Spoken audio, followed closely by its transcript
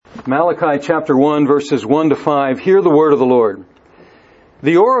Malachi chapter 1, verses 1 to 5. Hear the word of the Lord.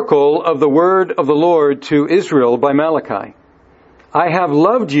 The oracle of the word of the Lord to Israel by Malachi. I have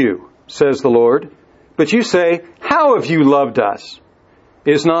loved you, says the Lord. But you say, how have you loved us?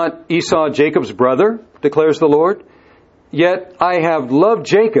 Is not Esau Jacob's brother, declares the Lord? Yet I have loved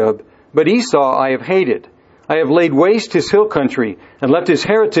Jacob, but Esau I have hated. I have laid waste his hill country and left his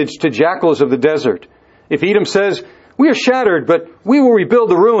heritage to jackals of the desert. If Edom says, we are shattered, but we will rebuild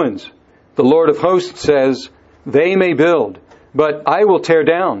the ruins, the Lord of hosts says, they may build, but I will tear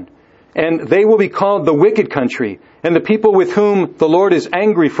down. And they will be called the wicked country, and the people with whom the Lord is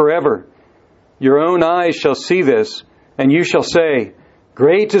angry forever. Your own eyes shall see this, and you shall say,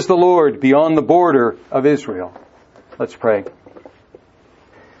 great is the Lord beyond the border of Israel. Let's pray.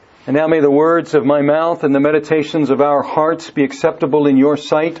 And now may the words of my mouth and the meditations of our hearts be acceptable in your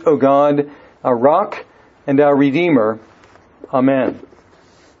sight, O God, our rock and our Redeemer. Amen.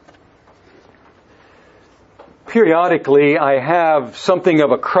 Periodically, I have something of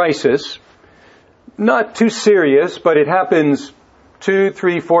a crisis. Not too serious, but it happens 2,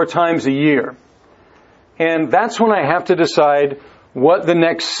 3, 4 times a year. And that's when I have to decide what the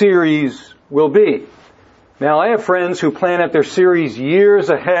next series will be. Now, I have friends who plan out their series years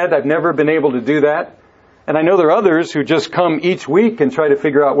ahead. I've never been able to do that. And I know there are others who just come each week and try to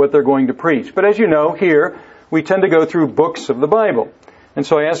figure out what they're going to preach. But as you know, here, we tend to go through books of the Bible. And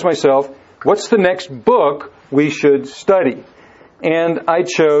so I asked myself, what's the next book we should study? And I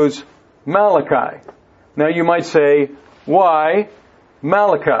chose Malachi. Now you might say, why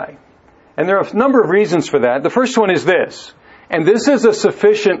Malachi? And there are a number of reasons for that. The first one is this, and this is a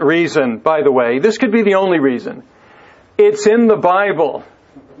sufficient reason, by the way. This could be the only reason. It's in the Bible.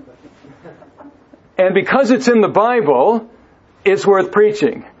 And because it's in the Bible, it's worth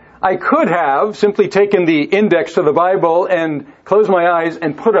preaching. I could have simply taken the index to the Bible and closed my eyes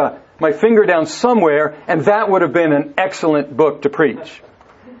and put my finger down somewhere, and that would have been an excellent book to preach.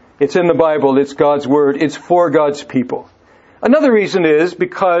 It's in the Bible. It's God's Word. It's for God's people. Another reason is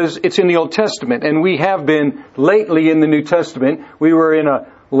because it's in the Old Testament, and we have been lately in the New Testament. We were in a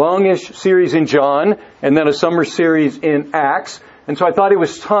longish series in John, and then a summer series in Acts. And so I thought it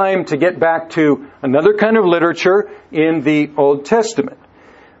was time to get back to another kind of literature in the Old Testament.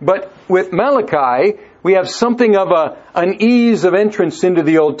 But with Malachi, we have something of an ease of entrance into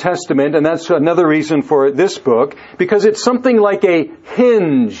the Old Testament, and that's another reason for this book, because it's something like a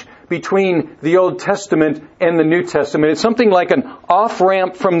hinge between the Old Testament and the New Testament. It's something like an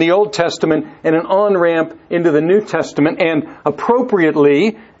off-ramp from the Old Testament and an on-ramp into the New Testament, and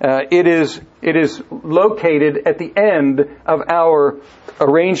appropriately, it is located at the end of our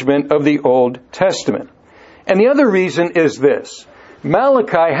arrangement of the Old Testament. And the other reason is this.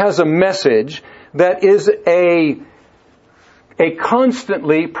 Malachi has a message that is a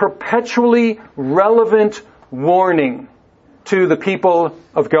constantly, perpetually relevant warning to the people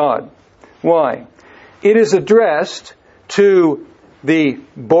of God. Why? It is addressed to the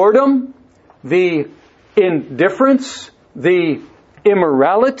boredom, the indifference, the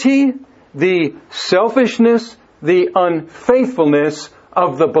immorality, the selfishness, the unfaithfulness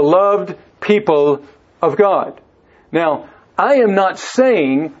of the beloved people of God. Now, I am not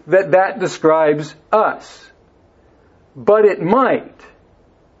saying that describes us, but it might.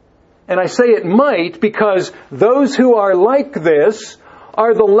 And I say it might because those who are like this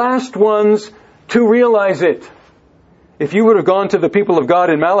are the last ones to realize it. If you would have gone to the people of God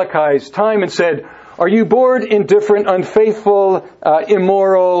in Malachi's time and said, are you bored, indifferent, unfaithful,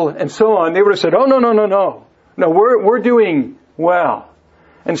 immoral, and so on, they would have said, oh, no. No, we're doing well.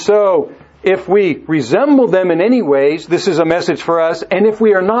 And so, if we resemble them in any ways, this is a message for us. And if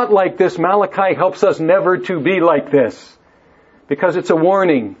we are not like this, Malachi helps us never to be like this. Because it's a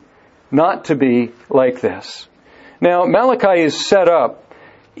warning not to be like this. Now, Malachi is set up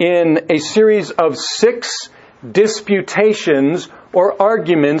in a series of 6 disputations or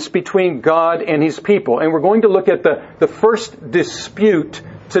arguments between God and His people. And we're going to look at the first dispute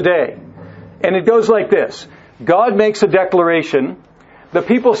today. And it goes like this. God makes a declaration. The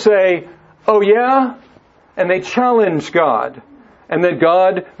people say, oh yeah? And they challenge God. And then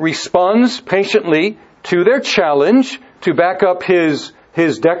God responds patiently to their challenge to back up His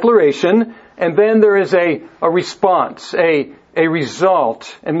declaration. And then there is a response, a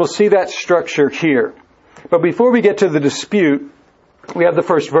result. And we'll see that structure here. But before we get to the dispute, we have the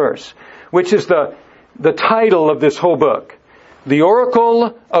first verse, which is the title of this whole book. The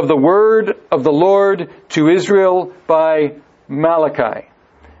oracle of the word of the Lord to Israel by Malachi.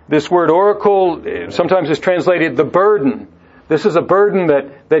 This word oracle sometimes is translated the burden. This is a burden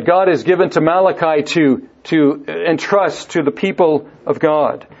that God has given to Malachi to entrust to the people of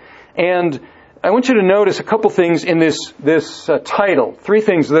God. And I want you to notice a couple things in this title. Three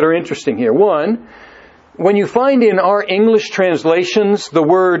things that are interesting here. One, when you find in our English translations the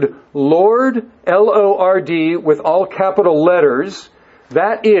word Lord, L-O-R-D, with all capital letters,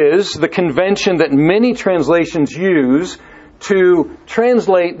 that is the convention that many translations use to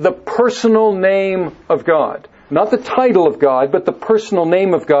translate the personal name of God. Not the title of God, but the personal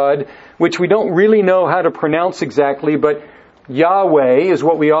name of God, which we don't really know how to pronounce exactly, but Yahweh is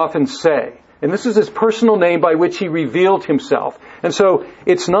what we often say. And this is His personal name by which He revealed Himself. And so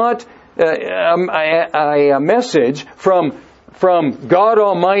it's not a message from God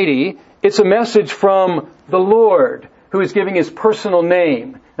Almighty. It's a message from the Lord, who is giving His personal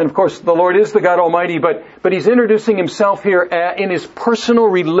name. And of course, the Lord is the God Almighty, but He's introducing Himself here in His personal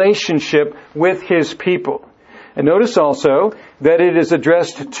relationship with His people. And notice also that it is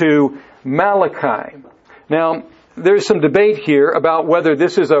addressed to Malachi. Now, there's some debate here about whether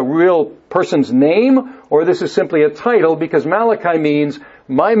this is a real person's name or this is simply a title, because Malachi means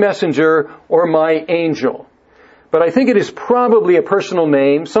my messenger or my angel. But I think it is probably a personal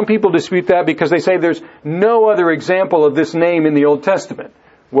name. Some people dispute that because they say there's no other example of this name in the Old Testament.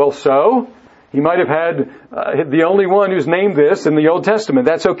 Well, so he might have had the only one who's named this in the Old Testament.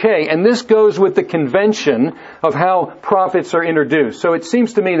 That's okay. And this goes with the convention of how prophets are introduced. So it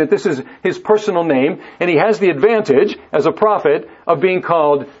seems to me that this is his personal name, and he has the advantage as a prophet of being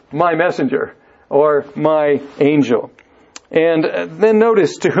called my messenger or my angel. And then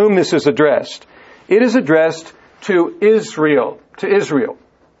notice to whom this is addressed. It is addressed to Israel. To Israel.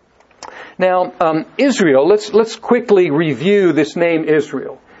 Now, Israel, let's quickly review this name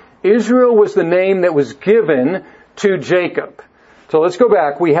Israel. Israel was the name that was given to Jacob. So let's go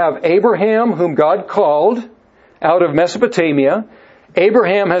back. We have Abraham, whom God called out of Mesopotamia.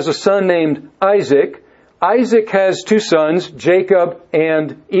 Abraham has a son named Isaac. Isaac has two sons, Jacob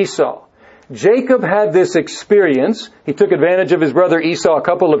and Esau. Jacob had this experience. He took advantage of his brother Esau a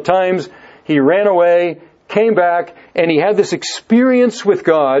couple of times. He ran away, came back, and he had this experience with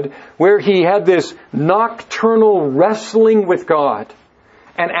God where he had this nocturnal wrestling with God.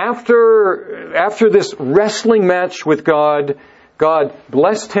 And after this wrestling match with God, God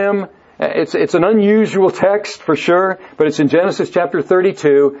blessed him. It's an unusual text for sure, but it's in Genesis chapter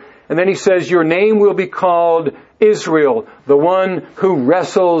 32. And then he says, your name will be called Israel, the one who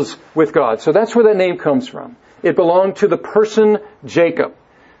wrestles with God. So that's where that name comes from. It belonged to the person Jacob.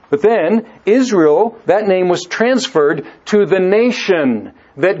 But then Israel, that name was transferred to the nation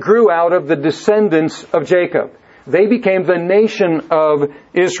that grew out of the descendants of Jacob. They became the nation of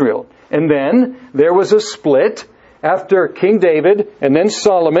Israel. And then there was a split after King David and then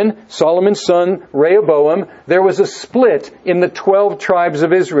Solomon's son Rehoboam. There was a split in the 12 tribes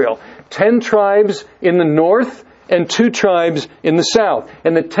of Israel. 10 tribes in the north and 2 tribes in the south.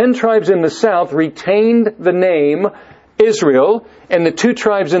 And the 10 tribes in the south retained the name Israel, and the 2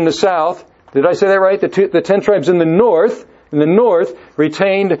 tribes in the south, did I say that right? The 10 tribes in the north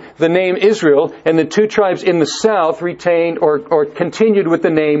retained the name Israel, and the 2 tribes in the south retained or continued with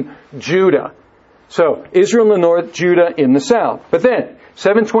the name Judah. So, Israel in the north, Judah in the south. But then,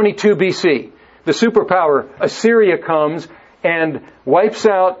 722 BC, the superpower Assyria comes and wipes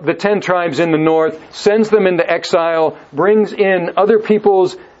out the 10 tribes in the north, sends them into exile, brings in other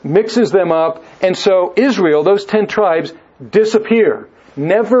peoples, mixes them up, and so Israel, those 10 tribes, disappear,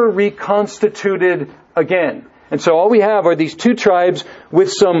 never reconstituted again. And so all we have are these 2 tribes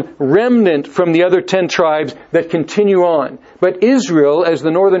with some remnant from the other 10 tribes that continue on. But Israel, as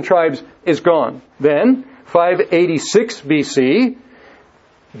the northern tribes, is gone. Then, 586 BC,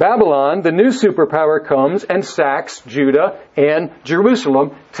 Babylon, the new superpower, comes and sacks Judah and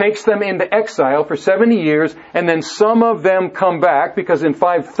Jerusalem, takes them into exile for 70 years, and then some of them come back because in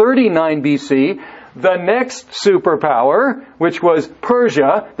 539 BC, the next superpower, which was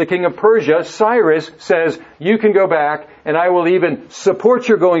Persia, the king of Persia, Cyrus, says, you can go back, and I will even support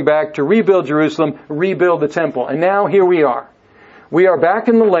your going back to rebuild Jerusalem, rebuild the temple. And now here we are. We are back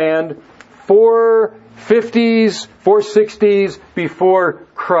in the land, 450s, 460s before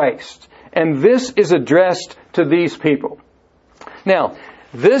Christ. And this is addressed to these people. Now,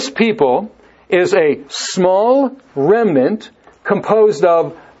 this people is a small remnant composed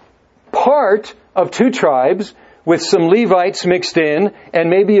of part of 2 tribes with some Levites mixed in and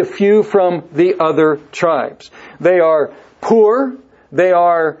maybe a few from the other tribes. They are poor. They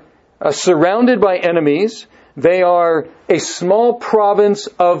are surrounded by enemies. They are a small province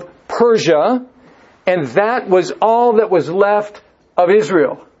of Persia, and that was all that was left of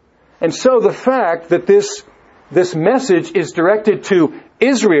Israel. And so the fact that this message is directed to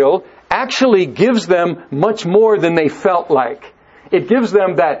Israel actually gives them much more than they felt like. It gives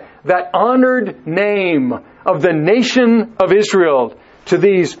them that honored name of the nation of Israel to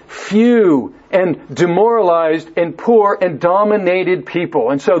these few and demoralized and poor and dominated people.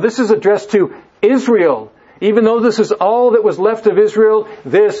 And so this is addressed to Israel. Even though this is all that was left of Israel,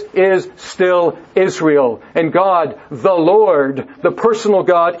 this is still Israel. And God, the Lord, the personal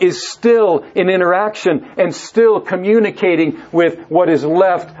God, is still in interaction and still communicating with what is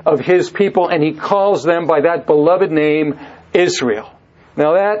left of His people. And He calls them by that beloved name, Israel.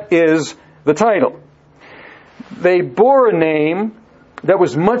 Now that is the title. They bore a name that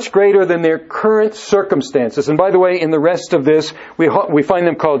was much greater than their current circumstances. And by the way, in the rest of this, we find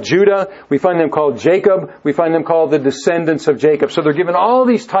them called Judah, we find them called Jacob, we find them called the descendants of Jacob. So they're given all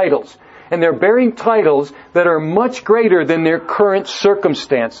these titles, and they're bearing titles that are much greater than their current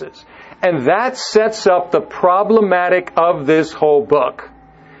circumstances. And that sets up the problematic of this whole book.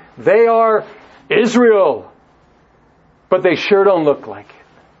 They are Israel, but they sure don't look like it.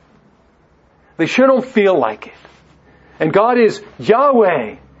 They sure don't feel like it. And God is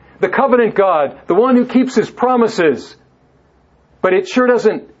Yahweh, the covenant God, the one who keeps His promises. But it sure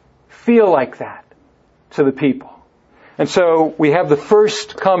doesn't feel like that to the people. And so we have the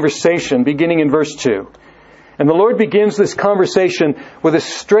first conversation beginning in verse 2. And the Lord begins this conversation with a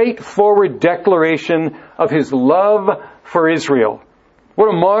straightforward declaration of His love for Israel. What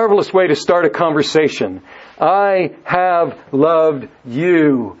a marvelous way to start a conversation. I have loved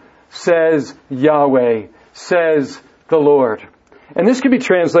you, says Yahweh, says the Lord. And this could be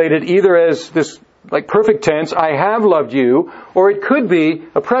translated either as this like perfect tense, I have loved you, or it could be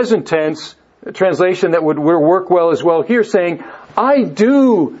a present tense translation that would work well as well here, saying, I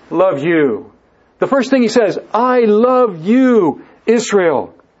do love you. The first thing He says, I love you,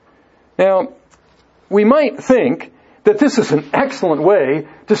 Israel. Now, we might think that this is an excellent way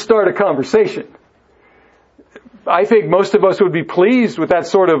to start a conversation. I think most of us would be pleased with that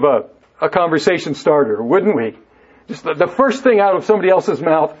sort of a conversation starter, wouldn't we? Just the first thing out of somebody else's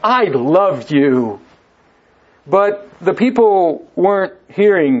mouth, I love you. But the people weren't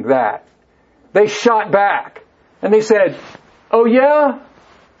hearing that. They shot back and they said, oh yeah?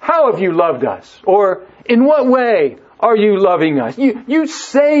 How have you loved us? Or in what way are you loving us? You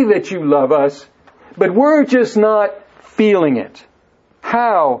say that you love us, but we're just not feeling it.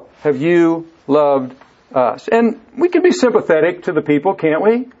 How have you loved us? And we can be sympathetic to the people, can't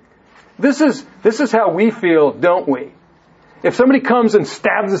we? This is how we feel, don't we? If somebody comes and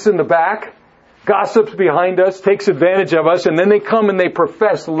stabs us in the back, gossips behind us, takes advantage of us, and then they come and they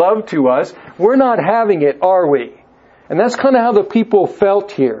profess love to us, we're not having it, are we? And that's kind of how the people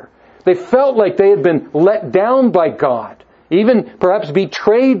felt here. They felt like they had been let down by God, even perhaps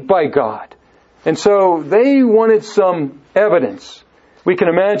betrayed by God. And so they wanted some evidence. We can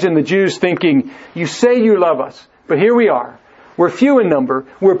imagine the Jews thinking, you say you love us, but here we are. We're few in number,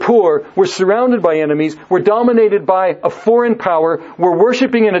 we're poor, we're surrounded by enemies, we're dominated by a foreign power, we're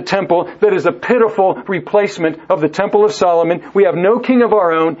worshiping in a temple that is a pitiful replacement of the Temple of Solomon, we have no king of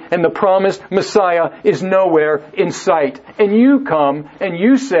our own, and the promised Messiah is nowhere in sight. And you come and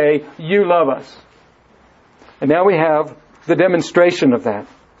you say you love us. And now we have the demonstration of that.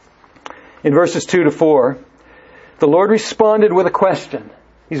 In verses 2 to 4, the Lord responded with a question.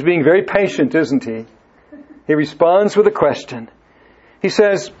 He's being very patient, isn't He? He responds with a question. He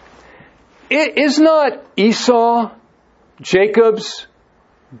says, is not Esau Jacob's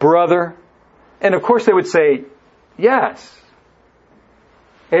brother? And of course they would say, yes.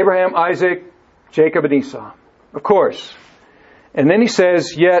 Abraham, Isaac, Jacob, and Esau. Of course. And then he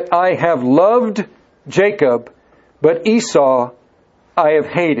says, yet I have loved Jacob, but Esau I have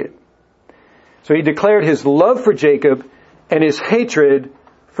hated. So he declared his love for Jacob and his hatred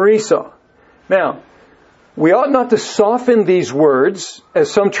for Esau. Now, we ought not to soften these words, as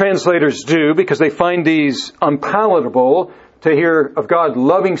some translators do, because they find these unpalatable to hear of God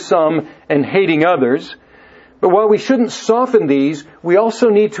loving some and hating others. But while we shouldn't soften these, we also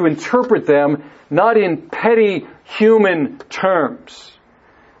need to interpret them not in petty human terms.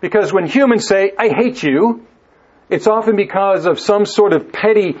 Because when humans say, I hate you, it's often because of some sort of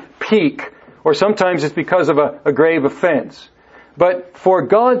petty pique, or sometimes it's because of a grave offense. But for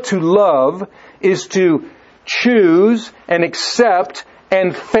God to love is to choose and accept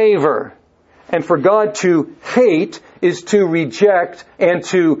and favor. And for God to hate is to reject and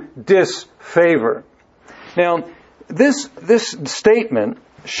to disfavor. Now, this statement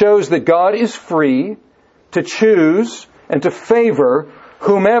shows that God is free to choose and to favor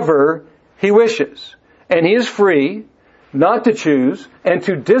whomever He wishes. And He is free not to choose and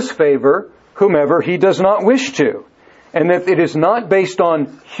to disfavor whomever He does not wish to. And that it is not based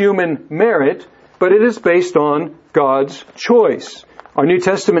on human merit, but it is based on God's choice. Our New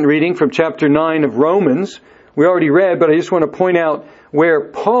Testament reading from chapter 9 of Romans, we already read, but I just want to point out where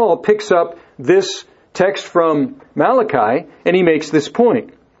Paul picks up this text from Malachi, and he makes this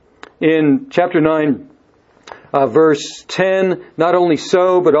point. In chapter 9, verse 10, not only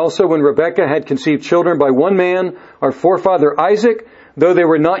so, but also when Rebekah had conceived children by one man, our forefather Isaac, though they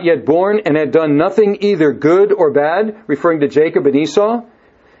were not yet born and had done nothing either good or bad, referring to Jacob and Esau,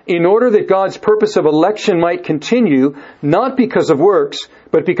 in order that God's purpose of election might continue, not because of works,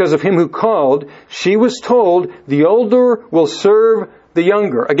 but because of him who called, she was told, the older will serve the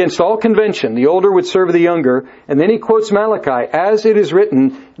younger. Against all convention, the older would serve the younger. And then he quotes Malachi, as it is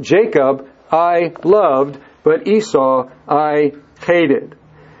written, Jacob I loved, but Esau I hated.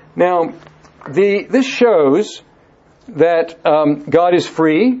 Now, this shows that God is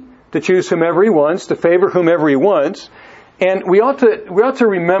free to choose whomever he wants, to favor whomever he wants. And we ought to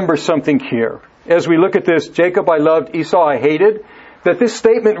remember something here. As we look at this, Jacob I loved, Esau I hated, that this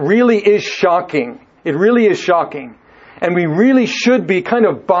statement really is shocking. It really is shocking. And we really should be kind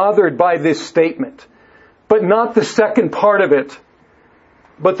of bothered by this statement. But not the second part of it,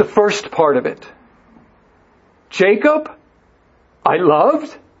 but the first part of it. Jacob I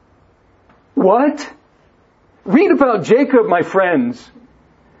loved? What? Read about Jacob, my friends,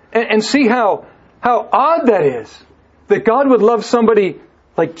 and see how odd that is. That God would love somebody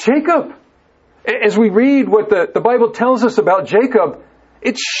like Jacob. As we read what the Bible tells us about Jacob,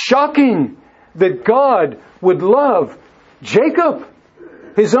 it's shocking that God would love Jacob.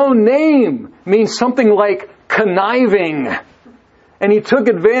 His own name means something like conniving. And he took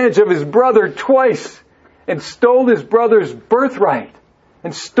advantage of his brother twice and stole his brother's birthright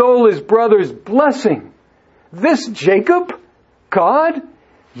and stole his brother's blessing. This Jacob, God,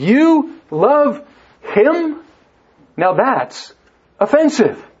 you love him? Now that's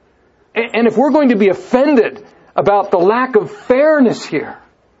offensive. And if we're going to be offended about the lack of fairness here,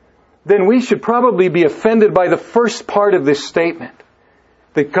 then we should probably be offended by the first part of this statement,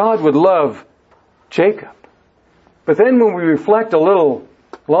 that God would love Jacob. But then when we reflect a little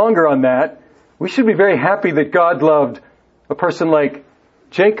longer on that, we should be very happy that God loved a person like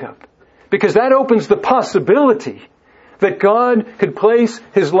Jacob. Because that opens the possibility that God could place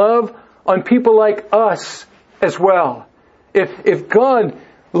his love on people like us as well. If God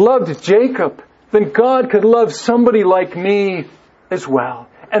loved Jacob, then God could love somebody like me as well.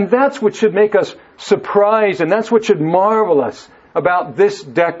 And that's what should make us surprised, and that's what should marvel us about this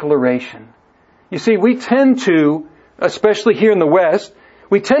declaration. You see, we tend to, especially here in the West,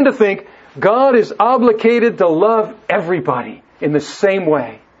 we tend to think God is obligated to love everybody in the same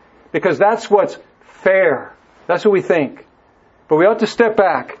way. Because that's what's fair. That's what we think. But we ought to step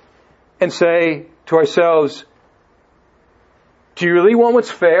back and say to ourselves, do you really want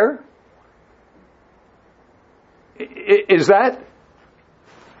what's fair? Is that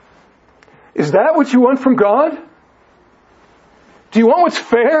what you want from God? Do you want what's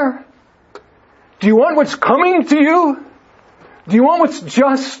fair? Do you want what's coming to you? Do you want what's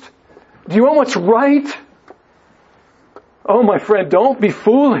just? Do you want what's right? Oh, my friend, don't be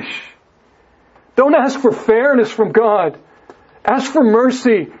foolish. Don't ask for fairness from God. Ask for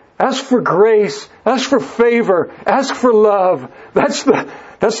mercy. Ask for grace. Ask for favor. Ask for love. That's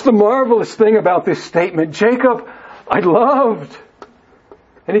the marvelous thing about this statement. Jacob, I loved.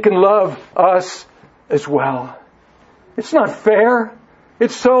 And he can love us as well. It's not fair.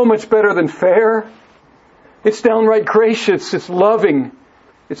 It's so much better than fair. It's downright gracious. It's loving.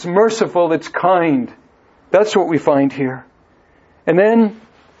 It's merciful. It's kind. That's what we find here. And then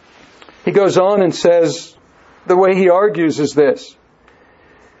he goes on and says, the way he argues is this.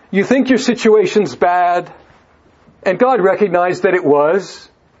 You think your situation's bad, and God recognized that it was.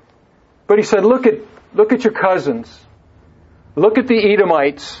 But he said, look at your cousins. Look at the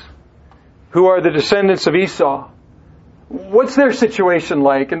Edomites, who are the descendants of Esau. What's their situation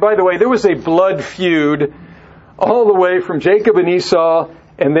like? And by the way, there was a blood feud all the way from Jacob and Esau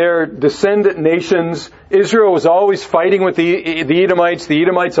and their descendant nations. Israel was always fighting with the Edomites. The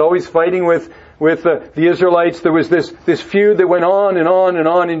Edomites always fighting with the Israelites. There was this feud that went on and on and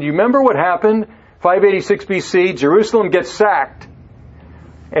on. And do you remember what happened? 586 BC, Jerusalem gets sacked.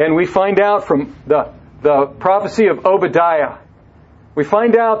 And we find out from the prophecy of Obadiah, we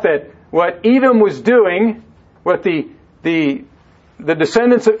find out that what Edom was doing, what the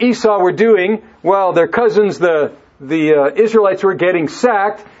descendants of Esau were doing, while their cousins, the Israelites, were getting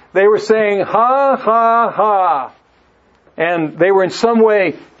sacked, they were saying, ha, ha, ha. And they were in some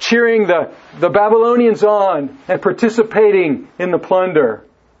way cheering the Babylonians on and participating in the plunder.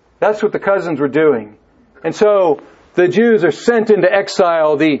 That's what the cousins were doing. And so the Jews are sent into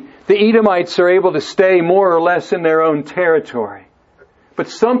exile, the Edomites are able to stay more or less in their own territory. But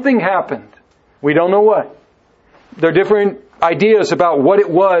something happened. We don't know what. There are different ideas about what it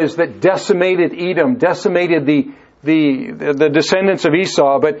was that decimated Edom, decimated the descendants of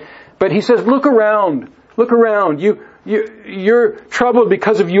Esau. But he says, look around. Look around. You're troubled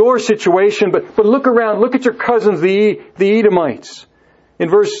because of your situation, but look around. Look at your cousins, the Edomites. In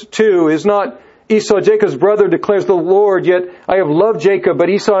verse 2, is not Esau Jacob's brother, declares the Lord, yet I have loved Jacob, but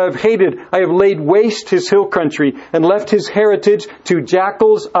Esau I have hated. I have laid waste his hill country and left his heritage to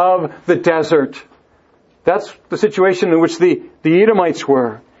jackals of the desert. That's the situation in which the Edomites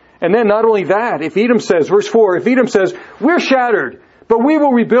were. And then not only that, if Edom says, verse 4, if Edom says, we're shattered, but we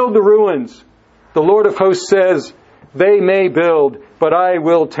will rebuild the ruins, the Lord of hosts says, they may build, but I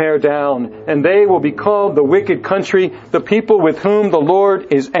will tear down, and they will be called the wicked country, the people with whom the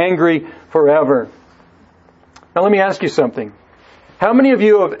Lord is angry forever. Now let me ask you something. How many of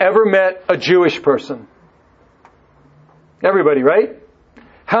you have ever met a Jewish person? Everybody, right?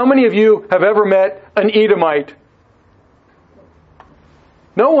 How many of you have ever met an Edomite?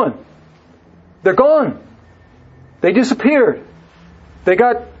 No one. They're gone. They disappeared. They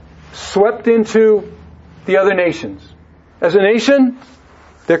got swept into the other nations. As a nation,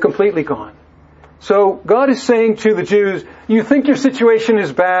 they're completely gone. So God is saying to the Jews, you think your situation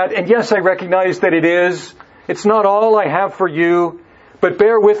is bad, and yes, I recognize that it is. It's not all I have for you, but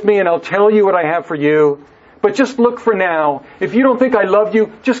bear with me and I'll tell you what I have for you. But just look for now. If you don't think I love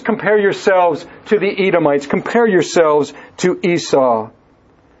you, just compare yourselves to the Edomites. Compare yourselves to Esau.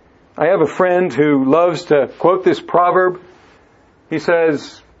 I have a friend who loves to quote this proverb. He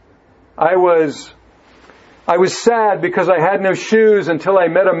says, I was sad because I had no shoes until I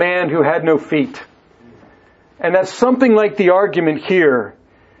met a man who had no feet. And that's something like the argument here.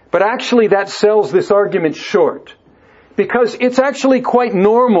 But actually that sells this argument short. Because it's actually quite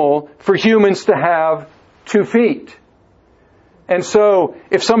normal for humans to have 2 feet. And so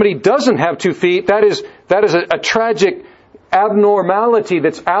if somebody doesn't have 2 feet, that is a tragic abnormality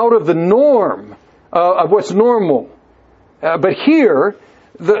that's out of the norm of what's normal. But here,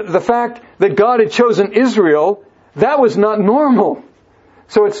 the fact that God had chosen Israel, that was not normal.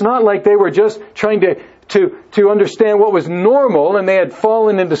 So it's not like they were just trying to understand what was normal and they had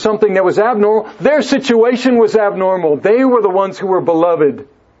fallen into something that was abnormal. Their situation was abnormal. They were the ones who were beloved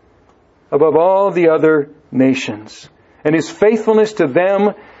above all the other nations. And His faithfulness to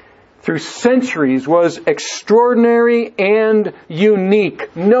them through centuries was extraordinary and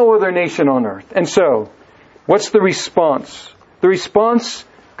unique. No other nation on earth. And so, what's the response? The response,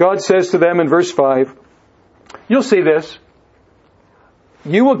 God says to them in verse 5, you'll see this.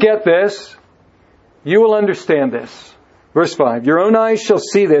 You will get this. You will understand this. Verse 5, your own eyes shall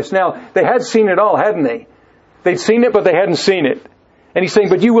see this. Now, they had seen it all, hadn't they? They'd seen it, but they hadn't seen it. And He's saying,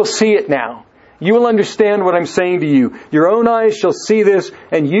 but you will see it now. You will understand what I'm saying to you. Your own eyes shall see this,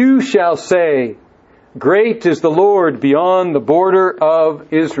 and you shall say, great is the Lord beyond the border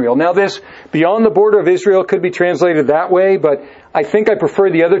of Israel. Now this, beyond the border of Israel, could be translated that way, but I think I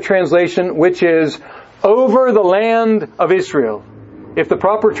prefer the other translation, which is over the land of Israel. If the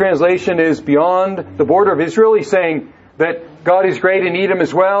proper translation is beyond the border of Israel, He's saying that God is great in Edom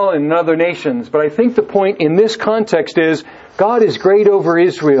as well and in other nations. But I think the point in this context is God is great over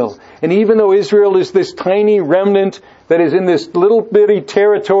Israel. And even though Israel is this tiny remnant that is in this little bitty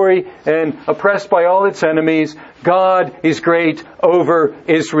territory and oppressed by all its enemies, God is great over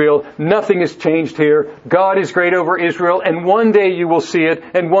Israel. Nothing has changed here. God is great over Israel, and one day you will see it,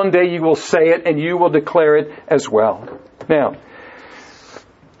 and one day you will say it, and you will declare it as well. Now,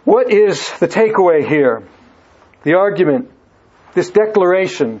 what is the takeaway here? The argument, this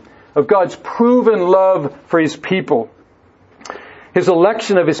declaration of God's proven love for His people, His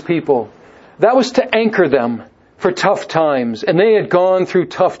election of His people, that was to anchor them for tough times. And they had gone through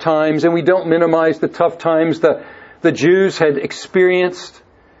tough times, and we don't minimize the tough times the Jews had experienced.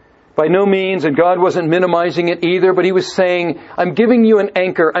 By no means, and God wasn't minimizing it either, but He was saying, I'm giving you an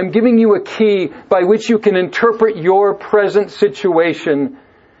anchor, I'm giving you a key by which you can interpret your present situation.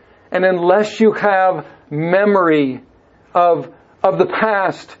 And unless you have memory of the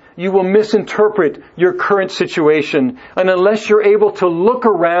past, you will misinterpret your current situation. And unless you're able to look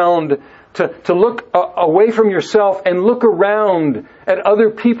around, to look away from yourself and look around at other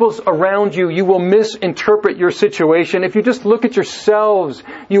people's around you, you will misinterpret your situation. If you just look at yourselves,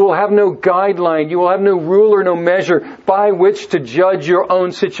 you will have no guideline, you will have no ruler, no measure by which to judge your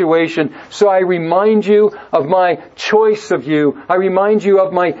own situation. So I remind you of my choice of you. I remind you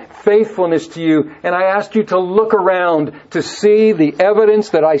of my faithfulness to you. And I ask you to look around to see the evidence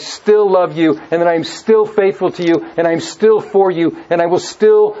that I still love you and that I'm still faithful to you and I'm still for you and I will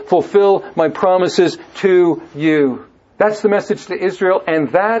still fulfill my promises to you. That's the message to Israel,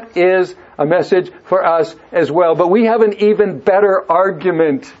 and that is a message for us as well. But we have an even better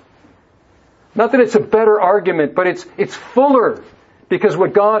argument. Not that it's a better argument, but it's fuller. Because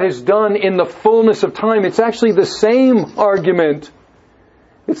what God has done in the fullness of time, it's actually the same argument.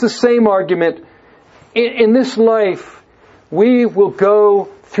 It's the same argument. In this life, we will go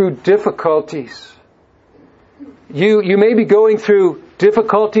through difficulties. You may be going through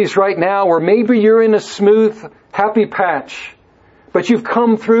difficulties right now, or maybe you're in a smooth, happy patch. But you've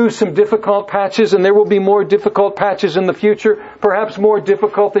come through some difficult patches, and there will be more difficult patches in the future, perhaps more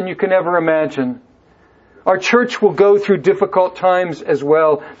difficult than you can ever imagine. Our church will go through difficult times as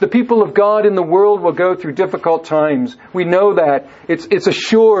well. The people of God in the world will go through difficult times. We know that. It's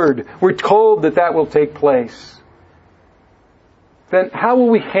assured. We're told that will take place. Then how will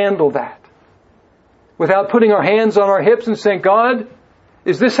we handle that? Without putting our hands on our hips and saying, God,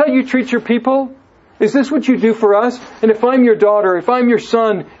 is this how you treat your people? Is this what you do for us? And if I'm your daughter, if I'm your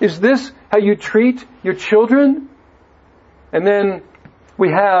son, is this how you treat your children? And then we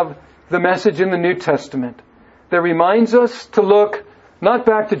have the message in the New Testament that reminds us to look not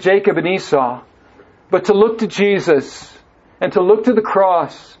back to Jacob and Esau, but to look to Jesus and to look to the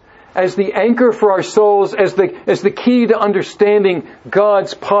cross as the anchor for our souls, as the key to understanding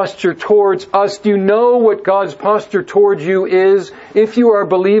God's posture towards us. Do you know what God's posture towards you is? If you are a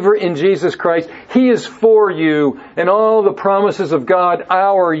believer in Jesus Christ, He is for you, and all the promises of God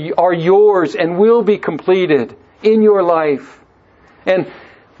are yours and will be completed in your life. And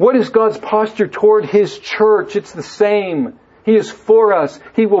what is God's posture toward His church? It's the same. He is for us.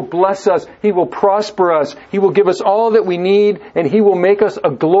 He will bless us. He will prosper us. He will give us all that we need, and He will make us a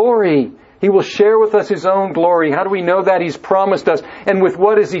glory. He will share with us His own glory. How do we know that? He's promised us. And with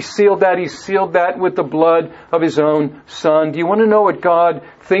what has He sealed that? He's sealed that with the blood of His own Son. Do you want to know what God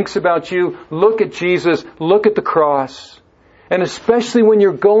thinks about you? Look at Jesus. Look at the cross. And especially when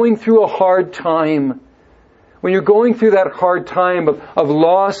you're going through a hard time, when you're going through that hard time of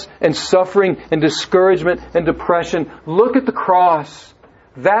loss and suffering and discouragement and depression, look at the cross.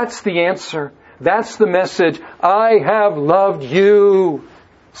 That's the answer. That's the message. I have loved you,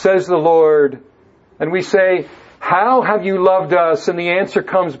 says the Lord. And we say, how have you loved us? And the answer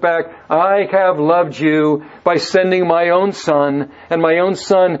comes back, I have loved you by sending my own Son. And my own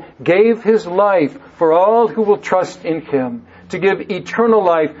Son gave His life for all who will trust in Him, to give eternal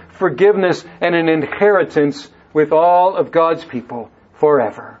life, forgiveness, and an inheritance with all of God's people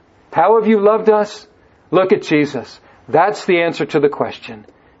forever. How have you loved us? Look at Jesus. That's the answer to the question.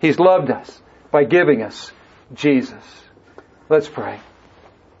 He's loved us by giving us Jesus. Let's pray.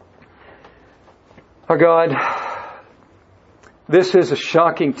 Our God, this is a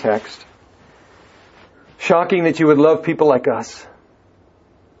shocking text. Shocking that you would love people like us.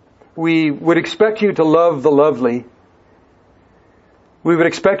 We would expect you to love the lovely. We would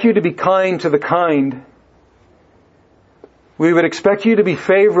expect you to be kind to the kind. We would expect you to be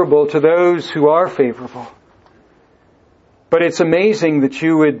favorable to those who are favorable. But it's amazing that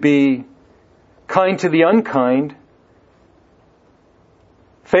you would be kind to the unkind,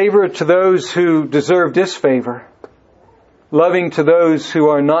 favor to those who deserve disfavor, loving to those who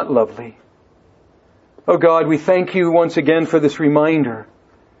are not lovely. Oh God, we thank you once again for this reminder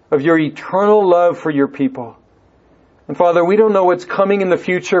of your eternal love for your people. And Father, we don't know what's coming in the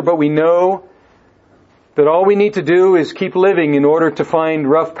future, but we know that all we need to do is keep living in order to find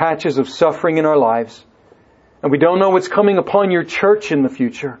rough patches of suffering in our lives. And we don't know what's coming upon your church in the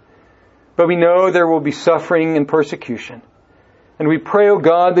future, but we know there will be suffering and persecution. And we pray, O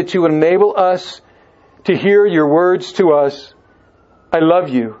God, that you would enable us to hear your words to us, I love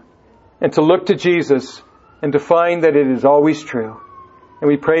you, and to look to Jesus and to find that it is always true. And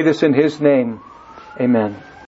we pray this in His name. Amen.